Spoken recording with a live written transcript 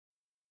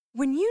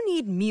When you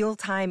need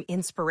mealtime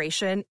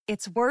inspiration,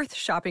 it's worth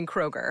shopping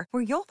Kroger,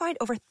 where you'll find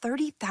over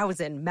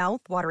 30,000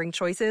 mouth-watering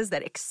choices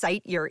that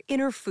excite your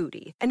inner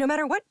foodie. And no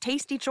matter what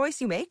tasty choice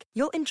you make,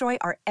 you'll enjoy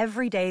our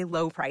everyday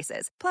low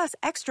prices, plus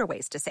extra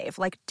ways to save,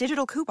 like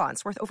digital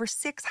coupons worth over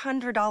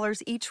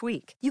 $600 each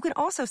week. You can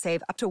also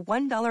save up to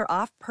 $1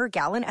 off per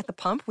gallon at the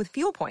pump with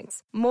fuel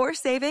points. More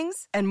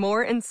savings and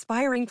more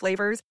inspiring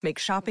flavors make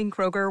shopping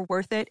Kroger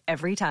worth it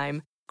every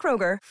time.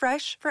 Kroger,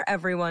 fresh for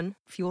everyone.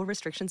 Fuel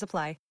restrictions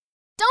apply.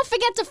 Don't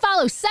forget to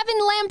follow Seven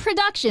Lamb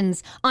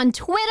Productions on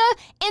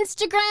Twitter,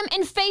 Instagram,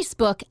 and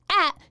Facebook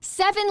at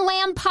Seven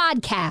Lamb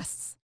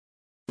Podcasts.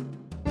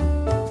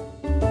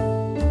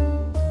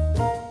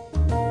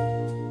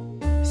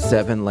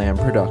 Seven Lamb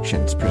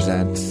Productions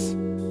presents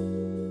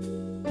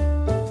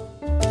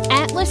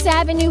Atlas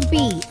Avenue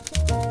Beat.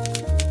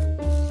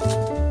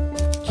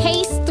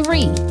 Case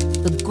 3,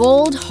 The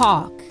Gold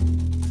Hawk.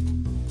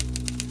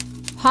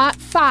 Part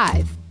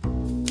 5,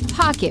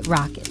 Pocket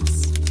Rockets.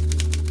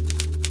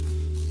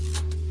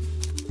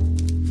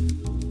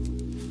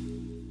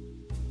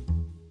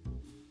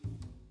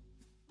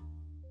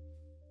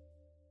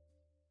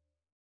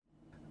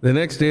 The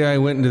next day I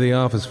went into the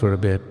office for a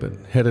bit, but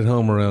headed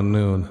home around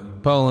noon.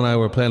 Paul and I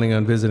were planning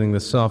on visiting the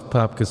Soft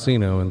Pop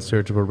Casino in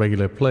search of a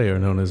regular player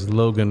known as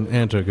Logan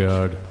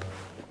Antergard.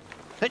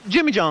 Hey,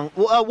 Jimmy John,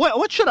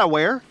 what should I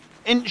wear?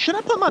 And should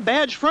I put my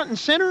badge front and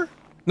center?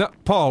 No,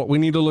 Paul, we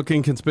need to look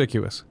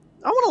inconspicuous.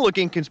 I want to look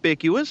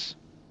inconspicuous.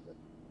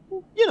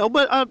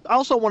 But I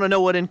also want to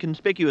know what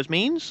inconspicuous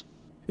means.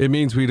 It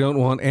means we don't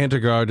want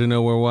Antergard to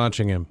know we're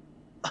watching him.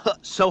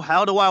 So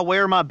how do I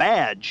wear my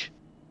badge?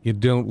 You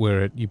don't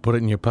wear it. You put it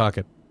in your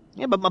pocket.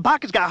 Yeah, but my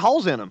pocket's got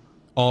holes in them.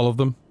 All of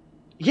them?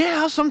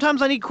 Yeah,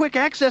 sometimes I need quick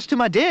access to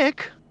my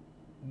dick.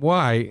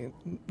 Why?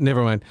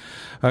 Never mind.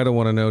 I don't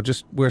want to know.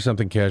 Just wear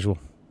something casual.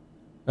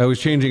 I was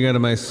changing out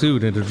of my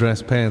suit into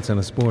dress pants and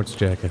a sports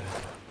jacket.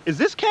 Is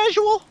this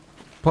casual?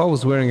 Paul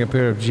was wearing a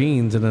pair of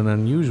jeans and an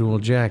unusual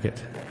jacket.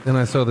 Then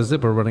I saw the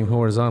zipper running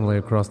horizontally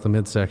across the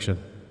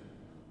midsection.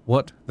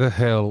 What the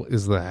hell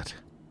is that?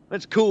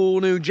 That's a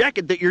cool new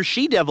jacket that your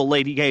she-devil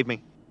lady gave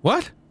me.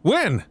 What?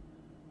 When?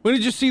 When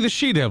did you see the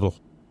she-devil?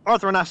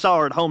 Arthur and I saw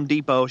her at Home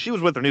Depot. She was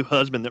with her new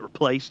husband that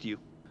replaced you.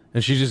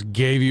 And she just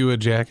gave you a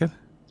jacket?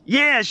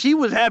 Yeah, she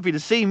was happy to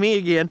see me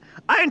again.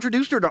 I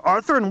introduced her to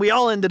Arthur and we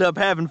all ended up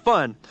having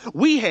fun.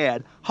 We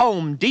had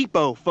Home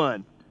Depot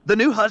fun. The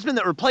new husband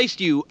that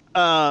replaced you,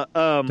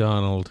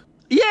 Donald.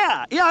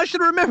 Yeah, I should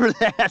remember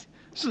that.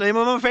 It's the name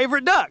of my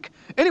favorite duck.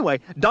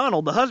 Anyway,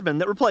 Donald, the husband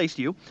that replaced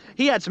you,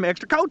 he had some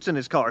extra coats in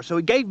his car, so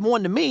he gave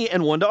one to me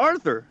and one to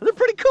Arthur. They're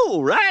pretty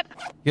cool, right?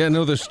 Yeah,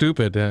 no, they're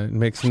stupid. It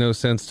makes no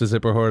sense to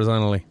zipper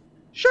horizontally.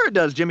 Sure it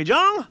does, Jimmy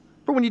Jong.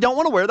 For when you don't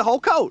want to wear the whole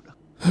coat.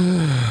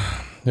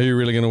 Are you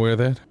really going to wear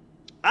that?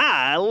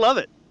 I love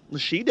it. The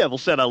she-devil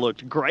said I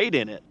looked great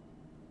in it.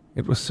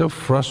 It was so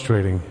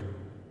frustrating.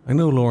 I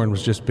know Lauren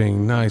was just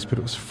being nice, but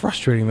it was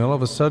frustrating that all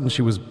of a sudden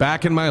she was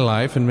back in my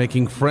life and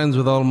making friends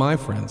with all my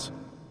friends.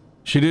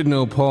 She did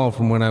know Paul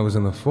from when I was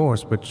in the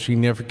force, but she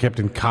never kept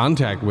in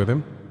contact with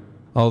him.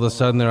 All of a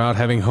sudden they're out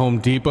having Home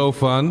Depot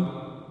fun.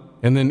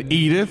 And then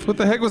Edith, what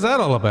the heck was that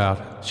all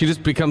about? She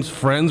just becomes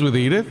friends with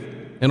Edith?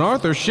 And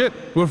Arthur, shit,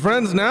 we're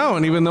friends now,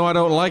 and even though I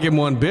don't like him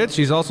one bit,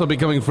 she's also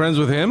becoming friends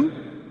with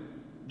him?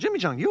 Jimmy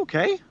Jong, you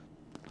okay?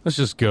 Let's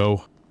just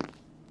go.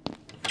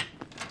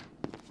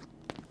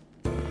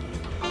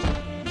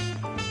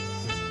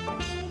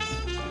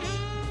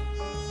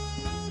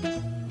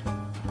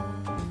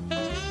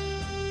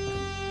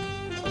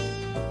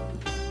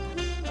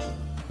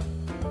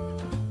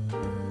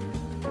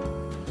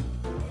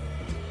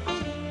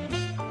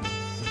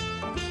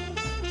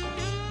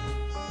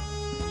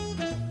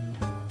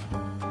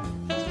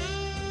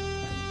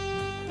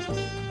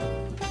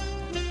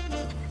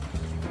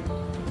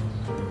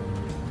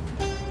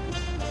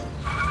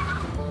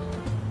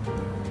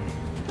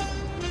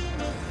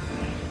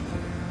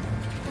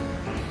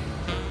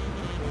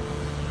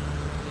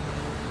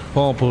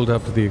 Paul pulled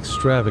up to the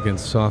extravagant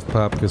Soft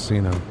Pop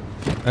Casino.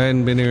 I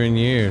hadn't been here in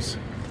years.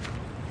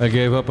 I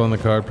gave up on the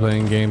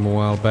card-playing game a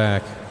while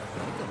back.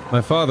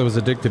 My father was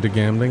addicted to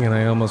gambling, and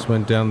I almost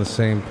went down the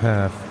same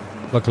path.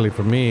 Luckily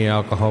for me,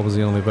 alcohol was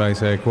the only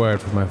vice I acquired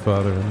from my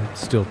father, and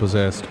still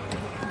possessed.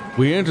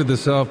 We entered the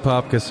Soft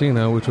Pop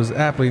Casino, which was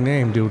aptly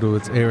named due to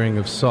its airing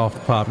of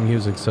soft pop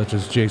music such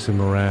as Jason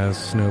Mraz,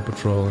 Snow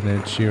Patrol, and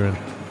Ed Sheeran.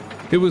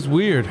 It was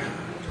weird.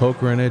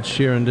 Poker and Ed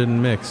Sheeran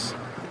didn't mix.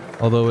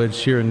 Although Ed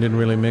Sheeran didn't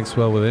really mix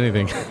well with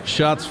anything.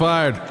 Shots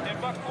fired.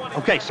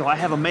 Okay, so I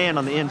have a man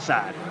on the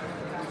inside.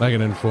 Like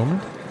an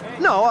informant?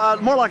 No,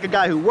 more like a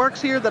guy who works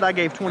here that I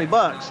gave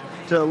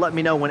 $20 to let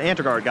me know when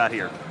Antergard got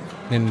here.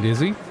 And is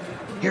he?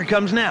 Here he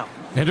comes now.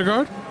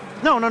 Antergard?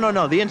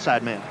 No, the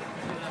inside man.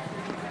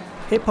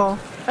 Hey, Paul.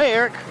 Hey,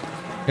 Eric.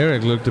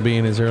 Eric looked to be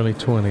in his early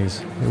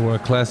 20s. He wore a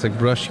classic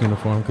brush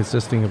uniform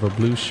consisting of a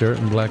blue shirt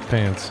and black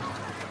pants.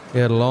 He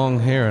had long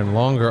hair and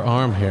longer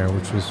arm hair,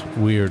 which was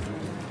weird.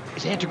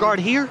 Is Antergard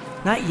here?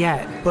 Not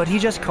yet, but he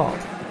just called.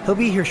 He'll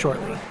be here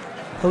shortly.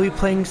 He'll be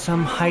playing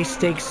some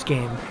high-stakes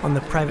game on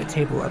the private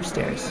table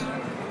upstairs.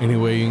 Any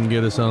way you can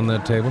get us on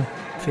that table?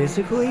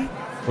 Physically?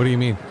 What do you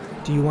mean?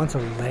 Do you want to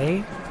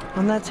lay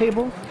on that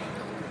table?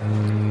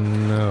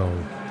 No.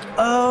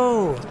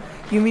 Oh,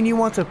 you mean you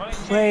want to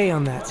play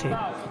on that table?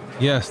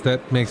 Yes,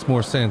 that makes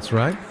more sense,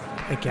 right?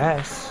 I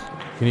guess.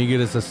 Can you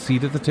get us a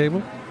seat at the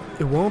table?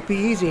 It won't be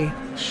easy.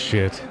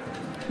 Shit.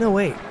 No,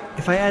 wait.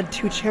 If I add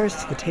 2 chairs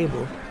to the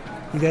table,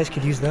 you guys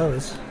could use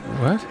those.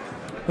 What?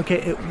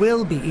 Okay, it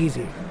will be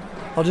easy.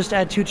 I'll just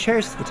add 2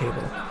 chairs to the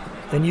table.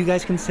 Then you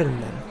guys can sit in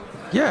them.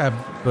 Yeah,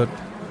 but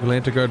will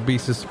Antigard be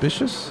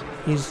suspicious?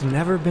 He's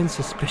never been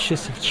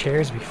suspicious of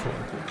chairs before.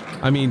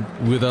 I mean,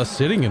 with us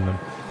sitting in them.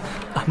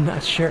 I'm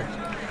not sure.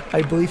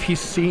 I believe he's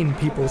seen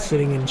people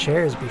sitting in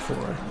chairs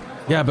before.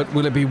 Yeah, but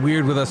will it be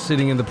weird with us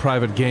sitting in the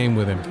private game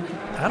with him?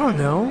 I don't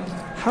know.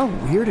 How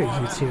weird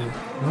are you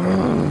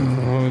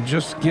two?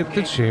 Just get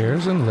the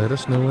chairs and let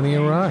us know when he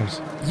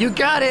arrives. You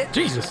got it!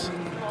 Jesus!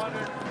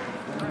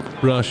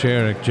 Rush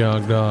Eric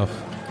jogged off.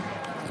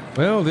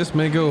 Well, this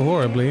may go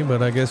horribly,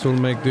 but I guess we'll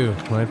make do.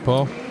 Right,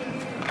 Paul?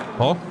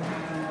 Paul?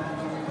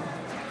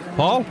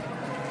 Paul?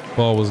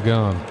 Paul was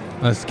gone.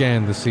 I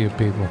scanned the sea of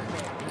people.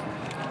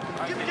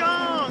 Jimmy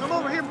John, I'm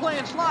over here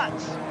playing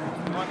slots.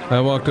 I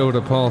walked over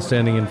to Paul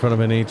standing in front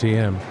of an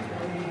ATM.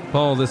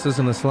 Paul, this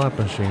isn't a slot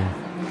machine.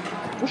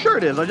 Well, sure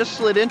it is. I just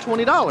slid in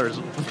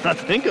 $20. I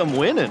think I'm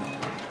winning.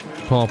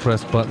 Paul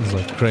pressed buttons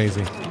like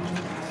crazy.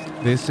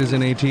 This is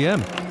an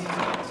ATM.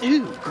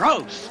 Ew,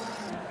 gross.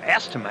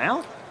 Ass to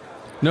mouth?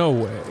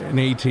 No, an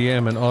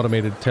ATM, an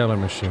automated teller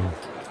machine.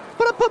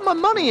 But I put my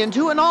money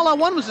into it and all I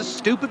won was a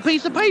stupid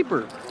piece of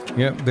paper.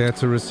 Yep,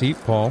 that's a receipt,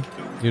 Paul.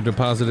 You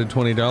deposited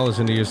 $20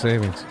 into your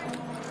savings.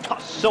 Oh,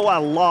 so I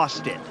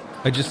lost it.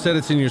 I just said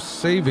it's in your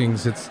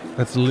savings.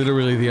 That's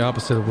literally the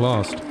opposite of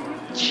lost.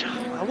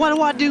 What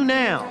do I do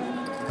now?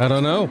 I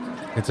don't know.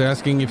 It's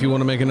asking if you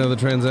want to make another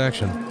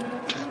transaction.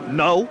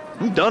 No,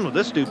 I'm done with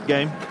this stupid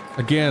game.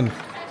 Again,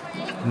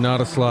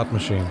 not a slot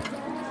machine.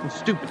 You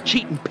stupid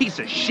cheating piece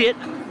of shit.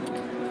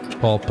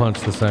 Paul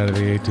punched the side of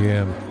the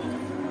ATM.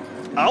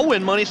 I'll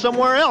win money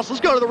somewhere else.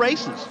 Let's go to the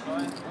races.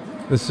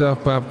 The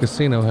South Pop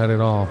Casino had it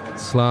all.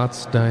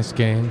 Slots, dice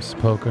games,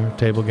 poker,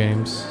 table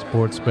games,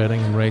 sports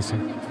betting, and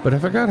racing. But I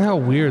forgot how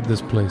weird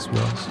this place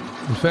was.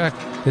 In fact,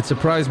 it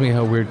surprised me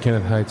how weird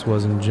Kenneth Heights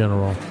was in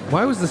general.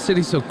 Why was the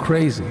city so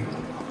crazy?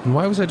 And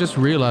why was I just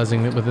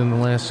realizing it within the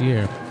last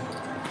year?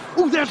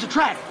 Ooh, there's the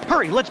track.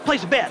 Hurry, let's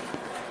place a bet.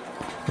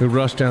 We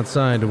rushed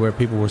outside to where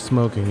people were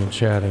smoking and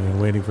chatting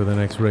and waiting for the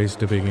next race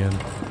to begin.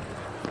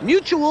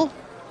 Mutual.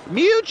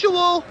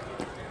 Mutual.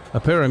 A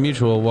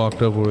pari-mutuel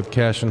walked over with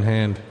cash in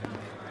hand.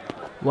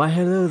 Why,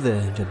 hello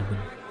there, gentlemen.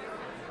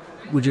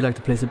 Would you like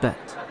to place a bet?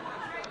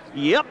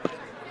 Yep.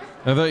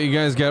 I thought you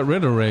guys got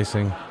rid of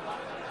racing.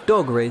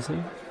 Dog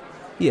racing?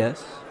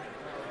 Yes.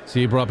 So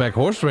you brought back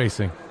horse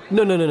racing?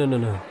 No.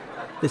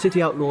 The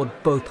city outlawed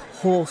both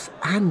horse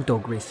and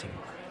dog racing.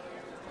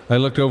 I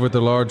looked over at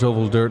the large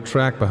oval dirt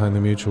track behind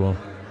the mutual.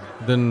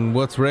 Then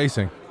what's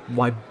racing?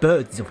 Why,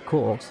 birds, of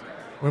course.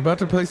 We're about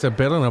to place a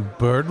bet on a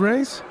bird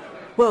race?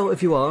 Well,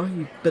 if you are,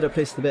 you better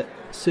place the bet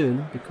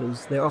soon,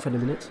 because they're off in a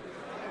minute.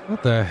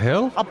 What the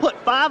hell? I'll put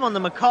 5 on the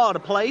macaw to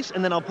place,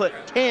 and then I'll put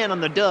 10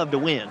 on the dove to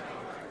win.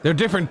 They're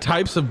different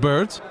types of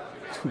birds?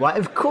 Why,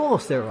 of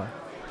course there are.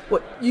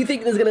 What, you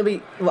think there's going to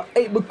be,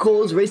 8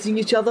 macaws racing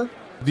each other?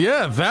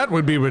 Yeah, that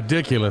would be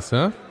ridiculous,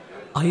 huh?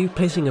 Are you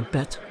placing a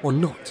bet or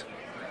not?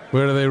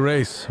 Where do they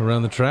race?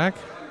 Around the track?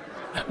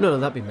 No,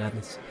 that'd be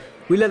madness.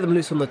 We let them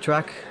loose on the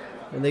track,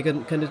 and they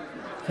can kind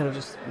of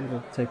just,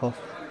 take off.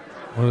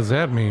 What does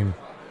that mean?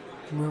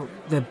 Well,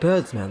 they're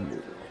birds,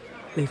 man.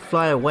 They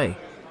fly away.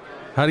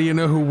 How do you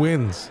know who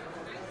wins?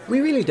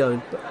 We really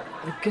don't, but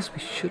I guess we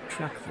should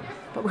track them.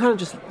 But we kind of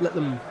just let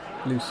them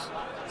loose.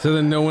 So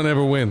then no one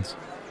ever wins?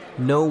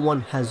 No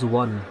one has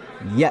won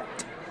yet.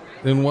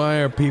 Then why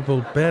are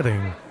people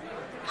betting?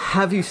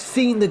 Have you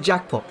seen the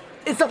jackpot?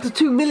 It's up to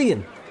 2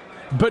 million.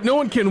 But no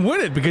one can win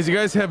it because you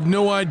guys have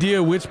no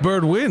idea which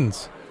bird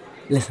wins.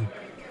 Listen,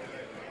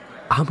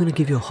 I'm going to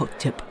give you a hot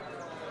tip.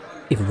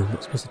 Even though I'm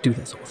not supposed to do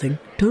that sort of thing,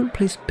 don't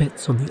place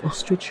bets on the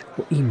ostrich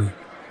or emu.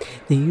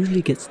 They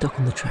usually get stuck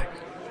on the track.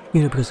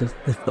 Because of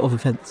the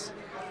fence.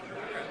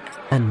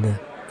 And the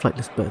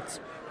flightless birds.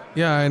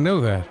 Yeah, I know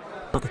that.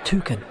 But the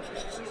toucan.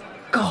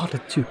 God, the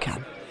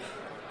toucan.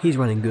 He's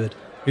running good.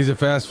 He's a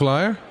fast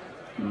flyer?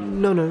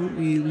 No,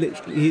 he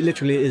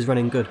literally is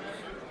running good.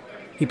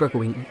 He broke a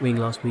wing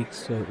last week,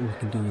 so all he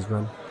can do is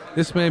run.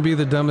 This may be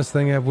the dumbest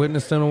thing I've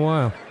witnessed in a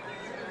while.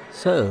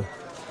 So,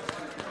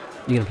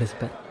 you gonna place a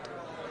bet?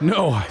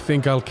 No, I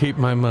think I'll keep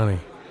my money.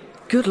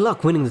 Good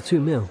luck winning the 2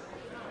 mil.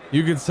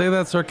 You could say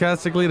that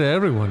sarcastically to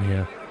everyone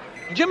here.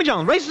 Jimmy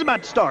John, race is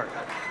about to start.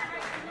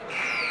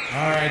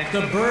 All right,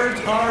 the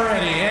birds are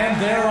ready,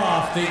 and they're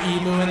off. The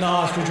emu and the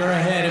ostrich are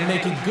ahead and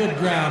making good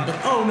ground, but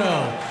oh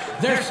no,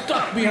 they're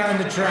stuck behind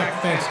the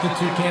track fence. The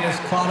toucan has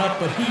caught up,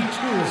 but he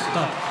too is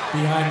stuck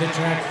behind the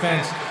track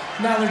fence.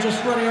 Now they're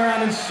just running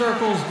around in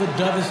circles. The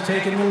dove is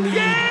taking the lead,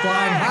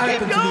 flying high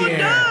up into the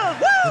air.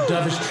 Dove! Woo! The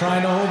dove is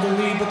trying to hold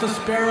the lead, but the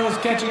sparrow is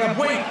catching up.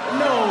 Wait,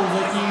 no,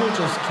 the eagle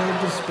just killed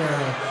the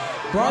sparrow,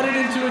 brought it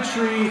into a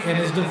tree, and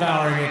is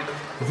devouring it.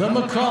 The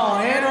macaw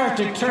and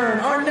Arctic tern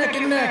are neck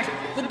and neck.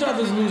 The dove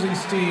is losing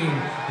steam.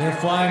 They're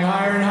flying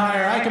higher and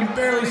higher. I can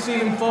barely see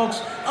them, folks.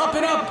 Up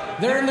and up.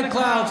 They're in the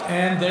clouds,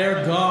 and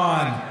they're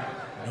gone.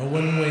 No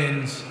one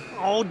wins.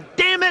 Oh,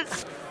 damn it!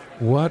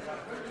 What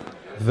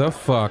the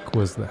fuck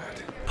was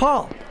that?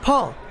 Paul!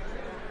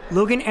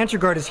 Logan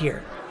Antergard is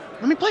here.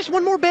 Let me place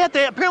one more bet.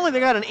 Apparently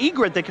they got an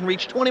egret that can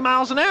reach 20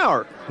 miles an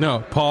hour.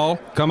 No, Paul,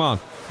 come on.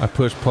 I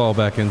pushed Paul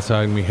back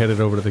inside and we headed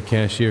over to the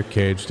cashier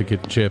cage to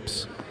get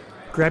chips.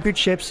 Grab your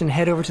chips and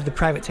head over to the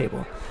private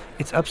table.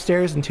 It's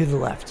upstairs and to the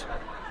left.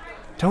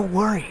 Don't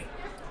worry.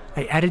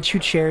 I added 2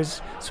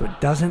 chairs so it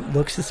doesn't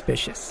look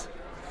suspicious.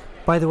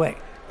 By the way,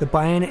 the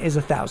buy-in is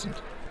 1,000.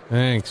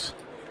 Thanks.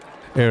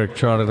 Eric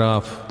trotted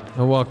off.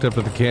 I walked up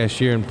to the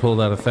cashier and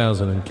pulled out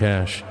 1,000 in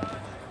cash.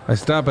 I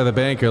stopped by the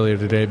bank earlier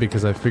today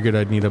because I figured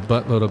I'd need a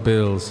buttload of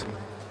bills,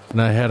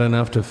 and I had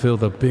enough to fill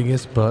the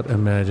biggest butt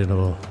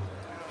imaginable.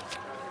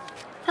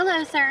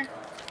 Hello, sir.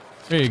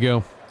 Here you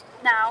go.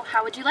 Now,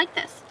 how would you like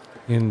this?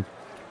 In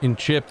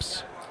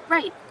chips.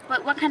 Right,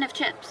 but what kind of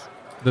chips?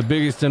 The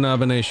biggest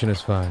denomination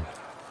is fine.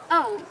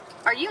 Oh,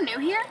 are you new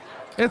here?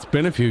 It's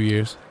been a few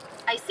years.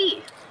 I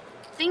see.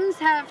 Things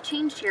have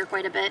changed here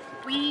quite a bit.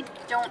 We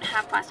don't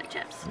have plastic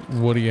chips.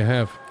 What do you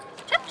have?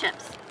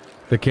 Chips.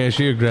 The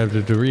cashier grabbed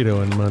a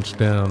Dorito and munched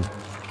down.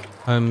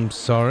 I'm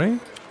sorry?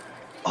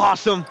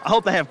 Awesome. I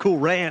hope they have Cool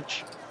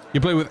Ranch. You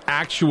play with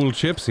actual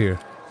chips here.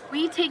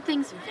 We take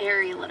things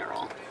very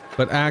literal.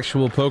 But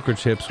actual poker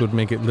chips would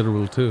make it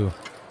literal too.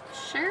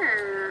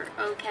 Sure,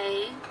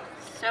 okay.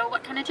 So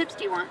what kind of chips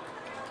do you want?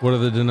 What are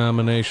the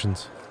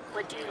denominations?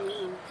 What do you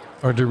mean?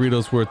 Are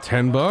Doritos worth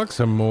 $10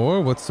 or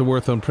more? What's the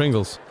worth on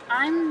Pringles?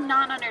 I'm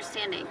not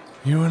understanding.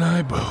 You and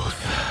I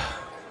both.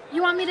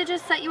 You want me to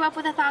just set you up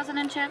with 1,000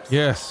 in chips?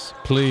 Yes,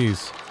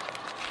 please.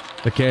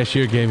 The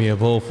cashier gave me a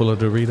bowl full of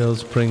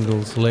Doritos,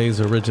 Pringles,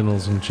 Lay's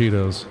Originals, and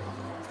Cheetos.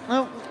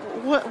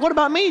 What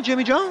about me,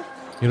 Jimmy John?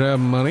 You don't have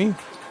money?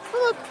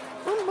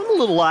 I'm a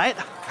little light.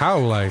 How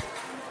light?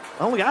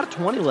 I only got a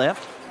 20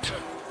 left.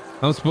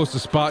 I'm supposed to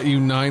spot you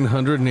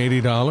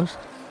 $980?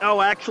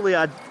 Oh, actually,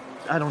 I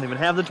don't even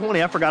have the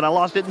 20. I forgot I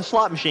lost it in the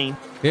slot machine.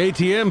 The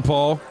ATM,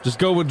 Paul. Just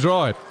go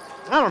withdraw it.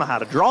 I don't know how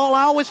to draw.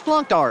 I always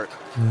flunked art.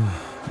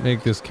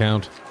 Make this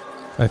count.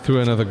 I threw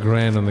another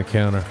 $1,000 on the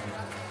counter.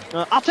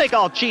 I'll take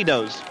all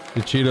Cheetos.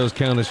 Do Cheetos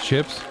count as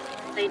chips?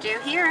 They do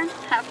here.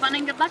 Have fun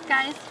and good luck,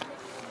 guys.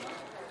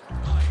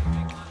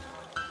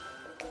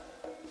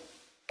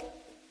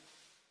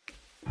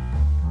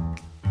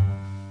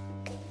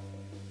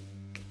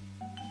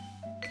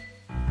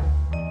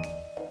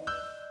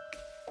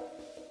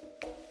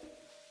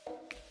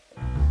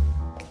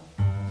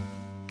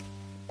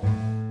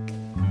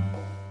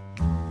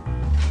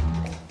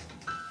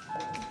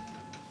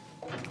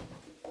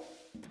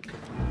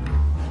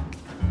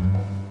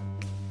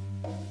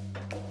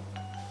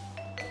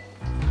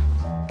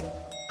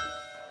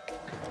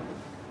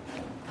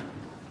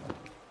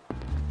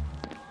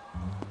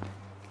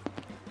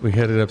 We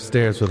headed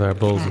upstairs with our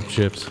bowls of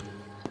chips.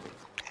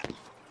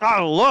 I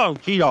love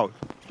Cheetos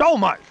so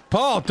much.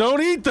 Paul, don't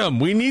eat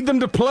them. We need them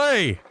to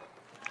play.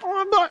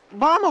 Oh,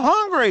 but I'm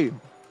hungry.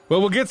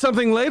 Well, we'll get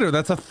something later.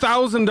 That's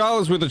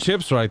 $1,000 worth of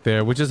chips right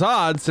there, which is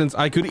odd since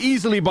I could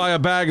easily buy a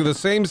bag of the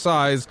same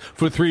size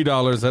for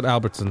 $3 at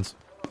Albertsons.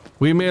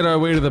 We made our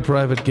way to the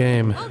private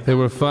game. There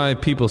were 5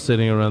 people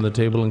sitting around the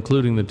table,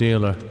 including the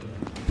dealer.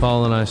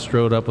 Paul and I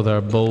strode up with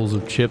our bowls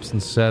of chips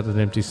and sat at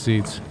empty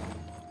seats.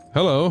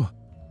 Hello.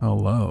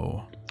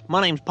 Hello.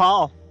 My name's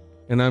Paul.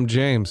 And I'm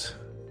James.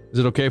 Is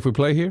it okay if we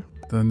play here?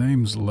 The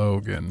name's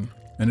Logan,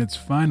 and it's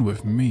fine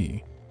with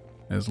me,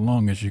 as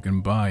long as you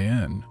can buy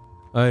in.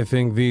 I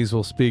think these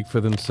will speak for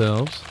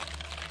themselves.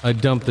 I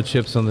dumped the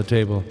chips on the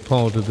table.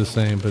 Paul did the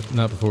same, but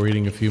not before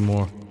eating a few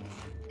more.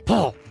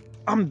 Paul,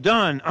 I'm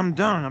done.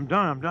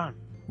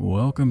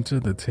 Welcome to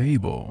the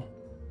table.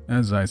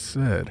 As I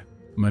said,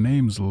 my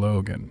name's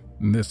Logan,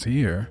 and this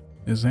here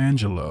is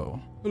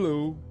Angelo.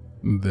 Hello.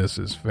 This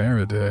is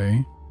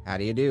Faraday. How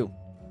do you do?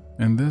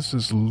 And this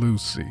is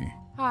Lucy.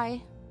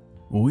 Hi.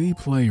 We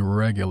play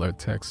regular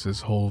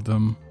Texas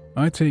Hold'em.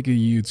 I take it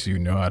you two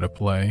know how to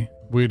play.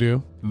 We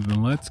do.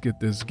 Then let's get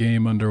this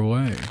game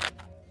underway.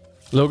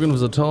 Logan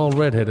was a tall,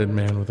 red-headed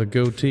man with a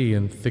goatee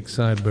and thick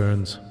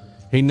sideburns.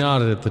 He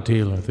nodded at the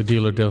dealer. The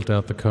dealer dealt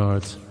out the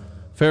cards.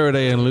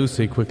 Faraday and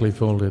Lucy quickly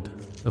folded.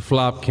 The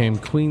flop came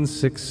Queen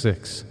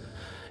 6-6.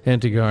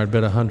 Antergard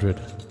bet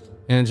 100.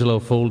 Angelo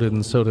folded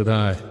and so did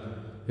I.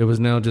 It was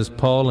now just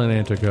Paul and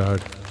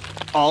Antergard.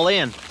 All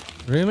in.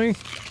 Really?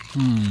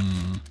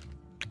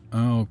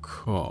 I'll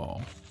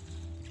call.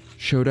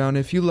 Showdown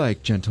if you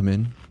like,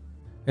 gentlemen.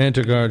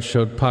 Antergard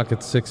showed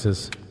pocket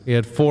sixes. He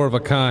had 4 of a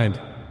kind,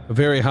 a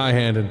very high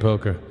hand in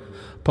poker.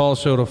 Paul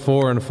showed a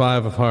 4 and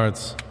 5 of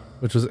hearts,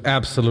 which was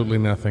absolutely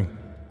nothing.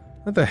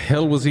 What the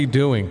hell was he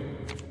doing?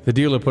 The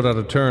dealer put out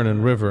a turn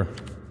and river,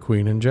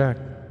 Queen and Jack.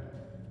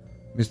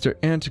 Mr.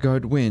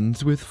 Antergard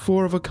wins with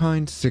 4 of a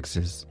kind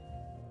sixes.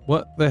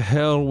 What the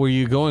hell were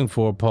you going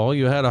for, Paul?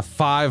 You had a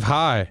 5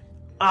 high.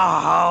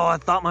 Oh, I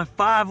thought my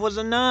 5 was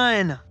a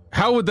 9.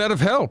 How would that have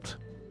helped?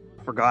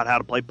 Forgot how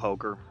to play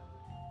poker.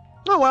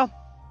 Oh well,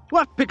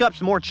 we'll have to pick up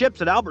some more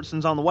chips at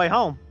Albertsons on the way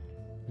home.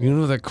 You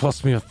know that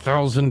cost me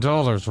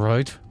 $1,000,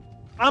 right?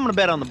 I'm gonna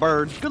bet on the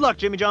birds. Good luck,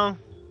 Jimmy John.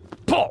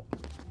 Paul!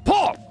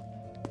 Paul!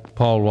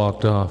 Paul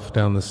walked off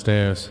down the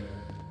stairs.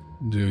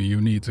 Do you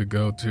need to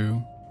go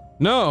too?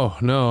 No,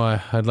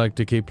 I'd like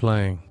to keep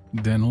playing.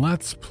 Then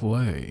let's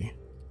play.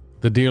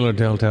 The dealer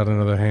dealt out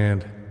another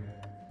hand.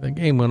 The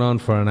game went on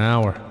for an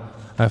hour.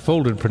 I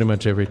folded pretty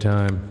much every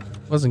time.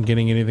 Wasn't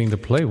getting anything to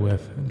play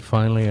with, and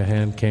finally a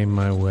hand came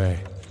my way.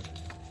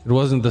 It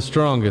wasn't the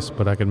strongest,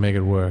 but I could make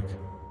it work.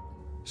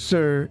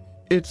 Sir,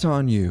 it's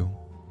on you.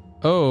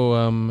 Oh,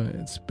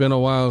 it's been a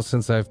while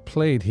since I've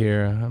played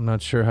here. I'm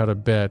not sure how to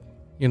bet.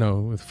 You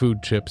know, with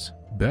food chips.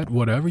 Bet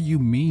whatever you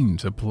mean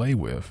to play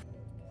with.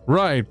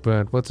 Right,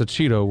 but what's a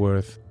Cheeto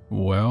worth?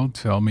 Well,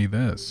 tell me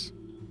this.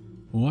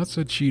 What's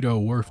a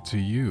Cheeto worth to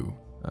you?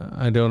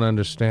 I don't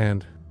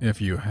understand. If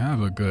you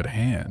have a good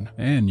hand,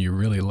 and you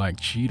really like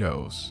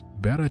Cheetos,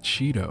 bet a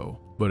Cheeto.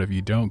 But if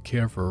you don't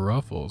care for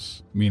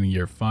Ruffles, meaning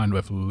you're fine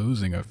with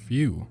losing a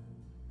few,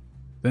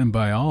 then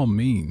by all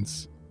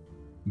means,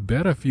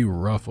 bet a few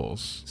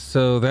Ruffles.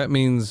 So that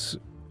means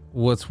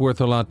what's worth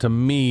a lot to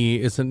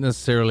me isn't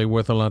necessarily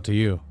worth a lot to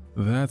you.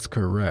 That's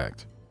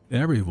correct.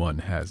 Everyone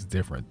has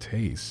different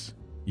tastes.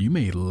 You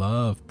may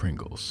love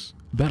Pringles,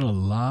 bet a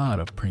lot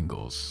of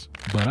Pringles,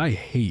 but I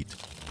hate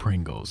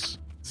Pringles,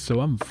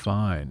 so I'm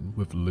fine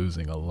with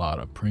losing a lot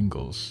of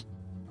Pringles.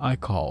 I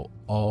call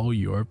all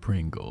your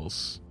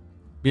Pringles.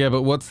 Yeah,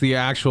 but what's the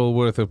actual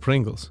worth of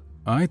Pringles?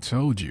 I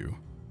told you.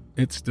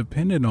 It's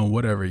dependent on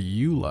whatever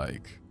you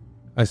like.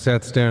 I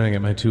sat staring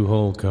at my 2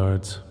 hole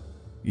cards.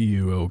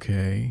 You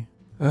okay?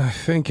 I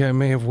think I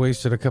may have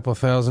wasted a couple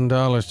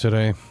 $1,000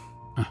 today.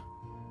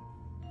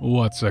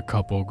 What's a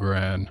couple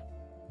grand?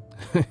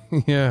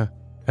 Yeah.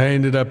 I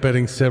ended up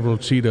betting several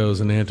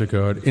Cheetos and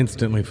Anticard,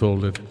 instantly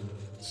folded.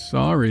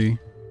 Sorry,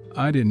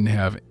 I didn't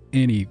have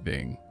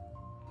anything.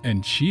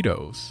 And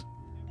Cheetos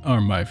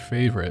are my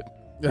favorite.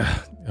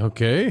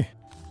 Okay.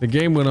 The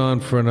game went on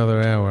for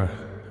another hour.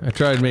 I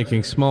tried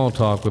making small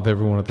talk with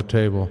everyone at the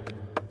table.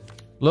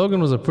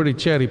 Logan was a pretty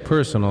chatty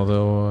person,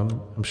 although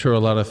I'm sure a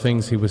lot of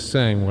things he was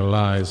saying were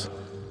lies.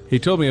 He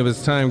told me of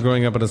his time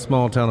growing up in a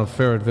small town of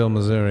Ferretville,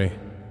 Missouri.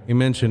 He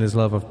mentioned his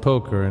love of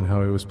poker and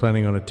how he was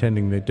planning on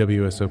attending the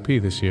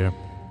WSOP this year.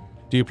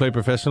 Do you play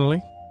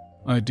professionally?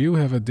 I do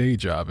have a day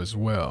job as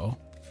well.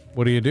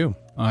 What do you do?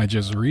 I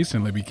just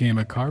recently became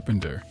a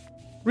carpenter.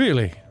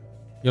 Really?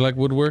 You like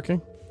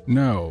woodworking?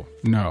 No,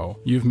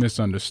 you've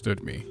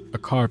misunderstood me. A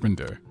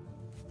carpenter.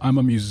 I'm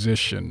a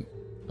musician.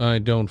 I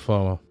don't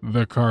follow.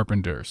 The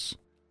Carpenters.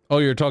 Oh,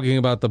 you're talking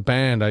about the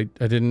band. I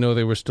didn't know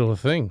they were still a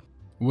thing.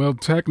 Well,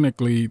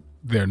 technically,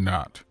 they're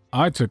not.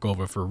 I took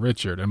over for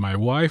Richard, and my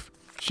wife,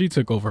 she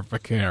took over for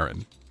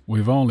Karen.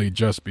 We've only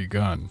just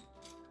begun.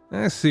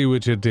 I see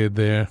what you did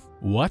there.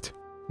 What?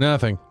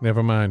 Nothing.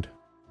 Never mind.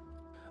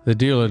 The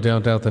dealer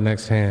dealt out the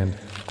next hand,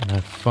 and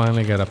I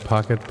finally got a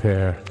pocket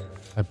pair.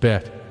 I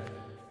bet.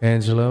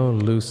 Angelo,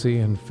 Lucy,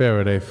 and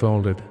Faraday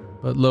folded,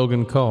 but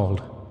Logan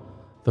called.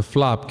 The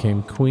flop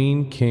came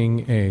Queen,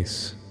 King,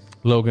 Ace.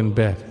 Logan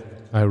bet.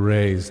 I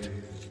raised.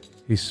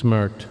 He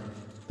smirked.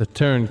 The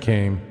turn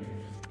came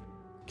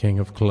King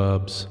of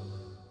Clubs.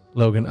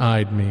 Logan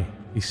eyed me.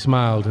 He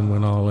smiled and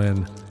went all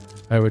in.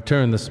 I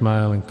returned the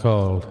smile and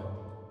called.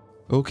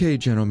 Okay,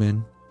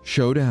 gentlemen.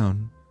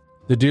 Showdown.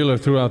 The dealer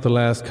threw out the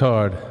last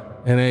card.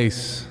 An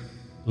ace.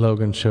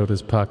 Logan showed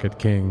his pocket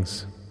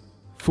kings.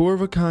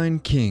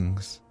 4-of-a-kind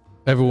kings.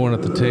 Everyone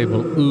at the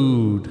table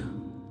oohed.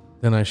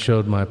 Then I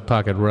showed my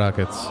pocket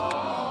rockets.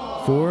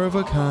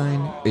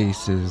 4-of-a-kind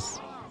aces.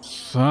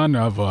 Son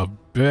of a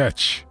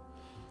bitch.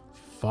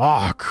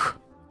 Fuck.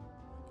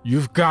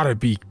 You've gotta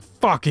be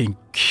fucking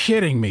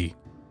kidding me.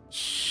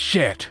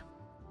 Shit.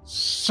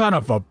 Son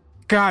of a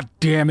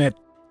goddamn-it.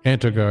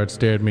 Antigard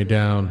stared me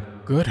down.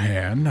 Good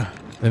hand.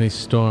 Then he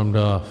stormed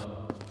off.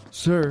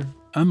 Sir.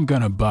 I'm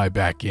gonna buy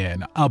back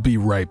in. I'll be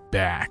right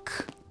back.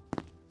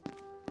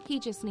 He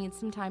just needs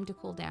some time to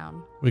cool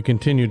down. We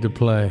continued to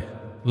play.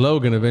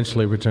 Logan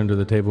eventually returned to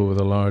the table with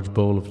a large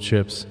bowl of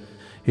chips.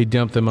 He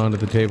dumped them onto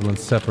the table and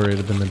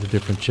separated them into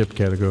different chip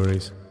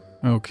categories.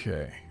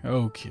 Okay.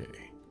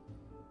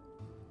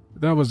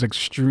 That was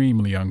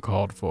extremely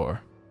uncalled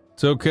for.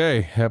 It's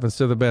okay. Happens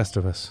to the best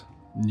of us.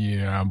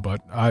 Yeah,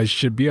 but I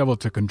should be able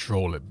to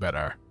control it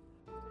better.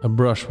 A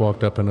brush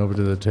walked up and over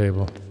to the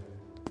table.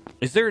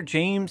 Is there a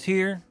James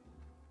here?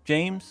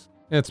 James?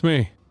 It's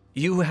me.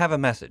 You have a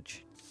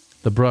message.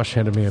 The brush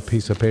handed me a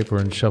piece of paper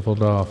and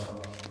shuffled off.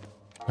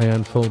 I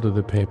unfolded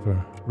the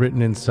paper,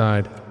 written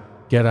inside,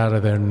 "Get out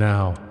of there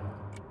now."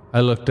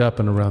 I looked up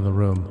and around the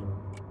room.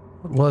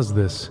 What was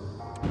this?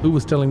 Who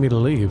was telling me to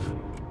leave?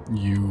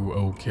 You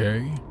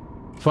okay?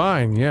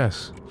 Fine,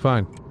 yes,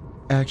 fine.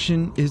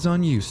 Action is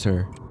on you,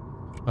 sir.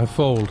 I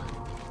fold.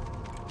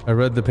 I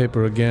read the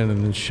paper again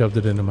and then shoved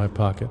it into my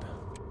pocket.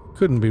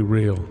 couldn't be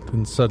real.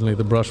 Then suddenly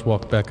the brush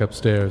walked back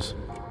upstairs.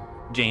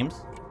 James?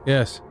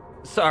 Yes.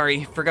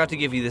 Sorry, forgot to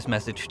give you this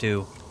message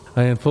too.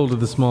 I unfolded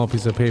the small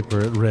piece of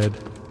paper. It read,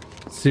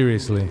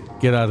 "Seriously,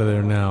 get out of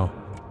there now."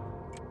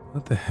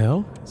 What the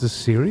hell? Is this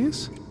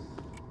serious?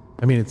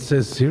 I mean, it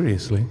says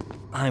seriously.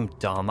 I'm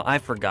dumb. I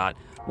forgot.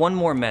 One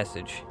more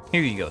message.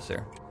 Here you go,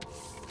 sir.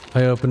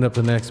 I opened up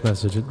the next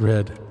message. It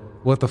read,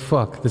 "What the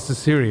fuck? This is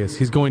serious.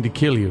 He's going to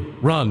kill you.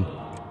 Run!"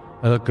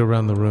 I looked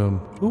around the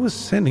room. Who was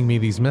sending me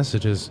these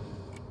messages?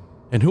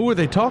 And who were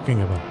they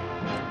talking about?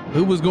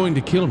 Who was going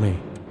to kill me?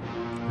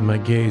 And my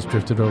gaze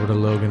drifted over to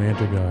Logan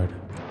Antergaard,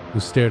 who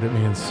stared at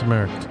me and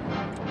smirked.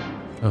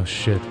 Oh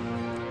shit.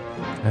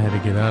 I had to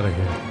get out of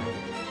here.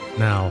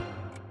 Now.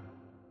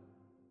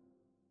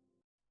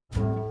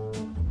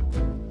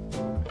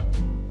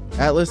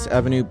 Atlas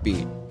Avenue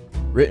Beat.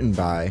 Written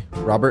by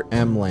Robert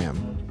M.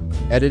 Lamb.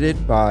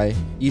 Edited by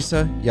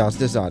Issa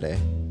Yazdazadeh.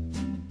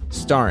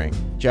 Starring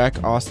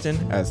Jack Austin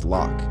as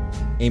Locke,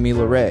 Amy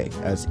LeRae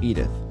as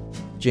Edith,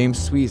 James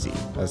Sweezy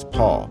as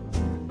Paul,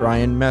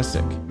 Brian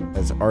Messick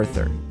as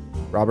Arthur,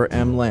 Robert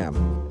M.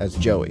 Lamb as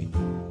Joey,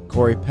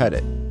 Corey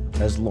Pettit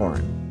as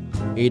Lauren,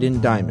 Aidan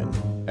Diamond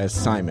as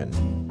Simon,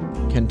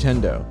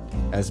 Kentendo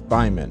as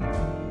Byman,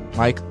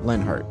 Mike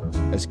Lenhart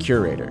as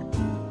Curator,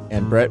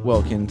 and Brett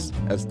Wilkins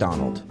as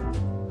Donald.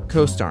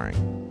 Co-starring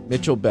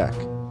Mitchell Beck,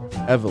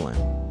 Evelyn,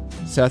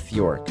 Seth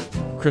York,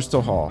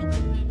 Crystal Hall,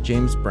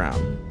 James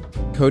Brown,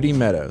 Cody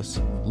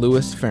Meadows,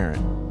 Louis Farron,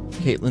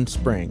 Caitlin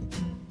Spring,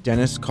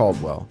 Dennis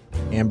Caldwell,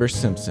 Amber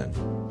Simpson,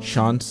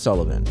 Sean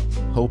Sullivan,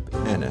 Hope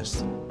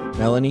Ennis,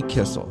 Melanie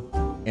Kissel,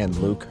 and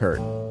Luke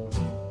Hurt.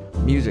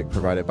 Music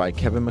provided by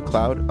Kevin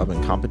MacLeod of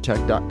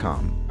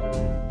Incompetech.com.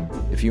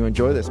 If you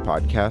enjoy this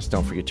podcast,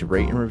 don't forget to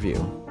rate and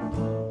review.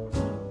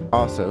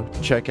 Also,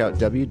 check out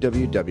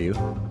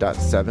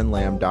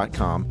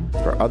www.7lamb.com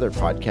for other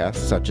podcasts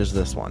such as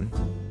this one.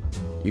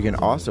 You can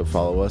also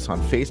follow us on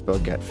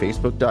Facebook at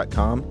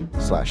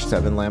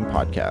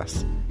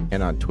facebook.com/7lambpodcasts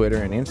and on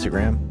Twitter and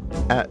Instagram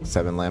at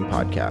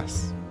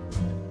 7lambpodcasts.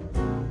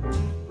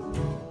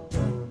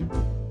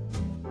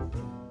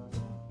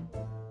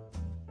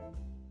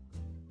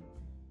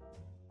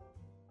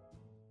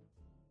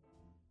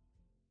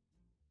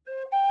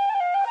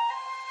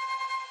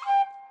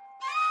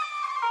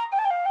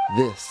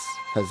 This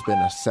has been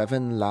a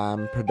 7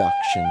 Lamb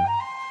production.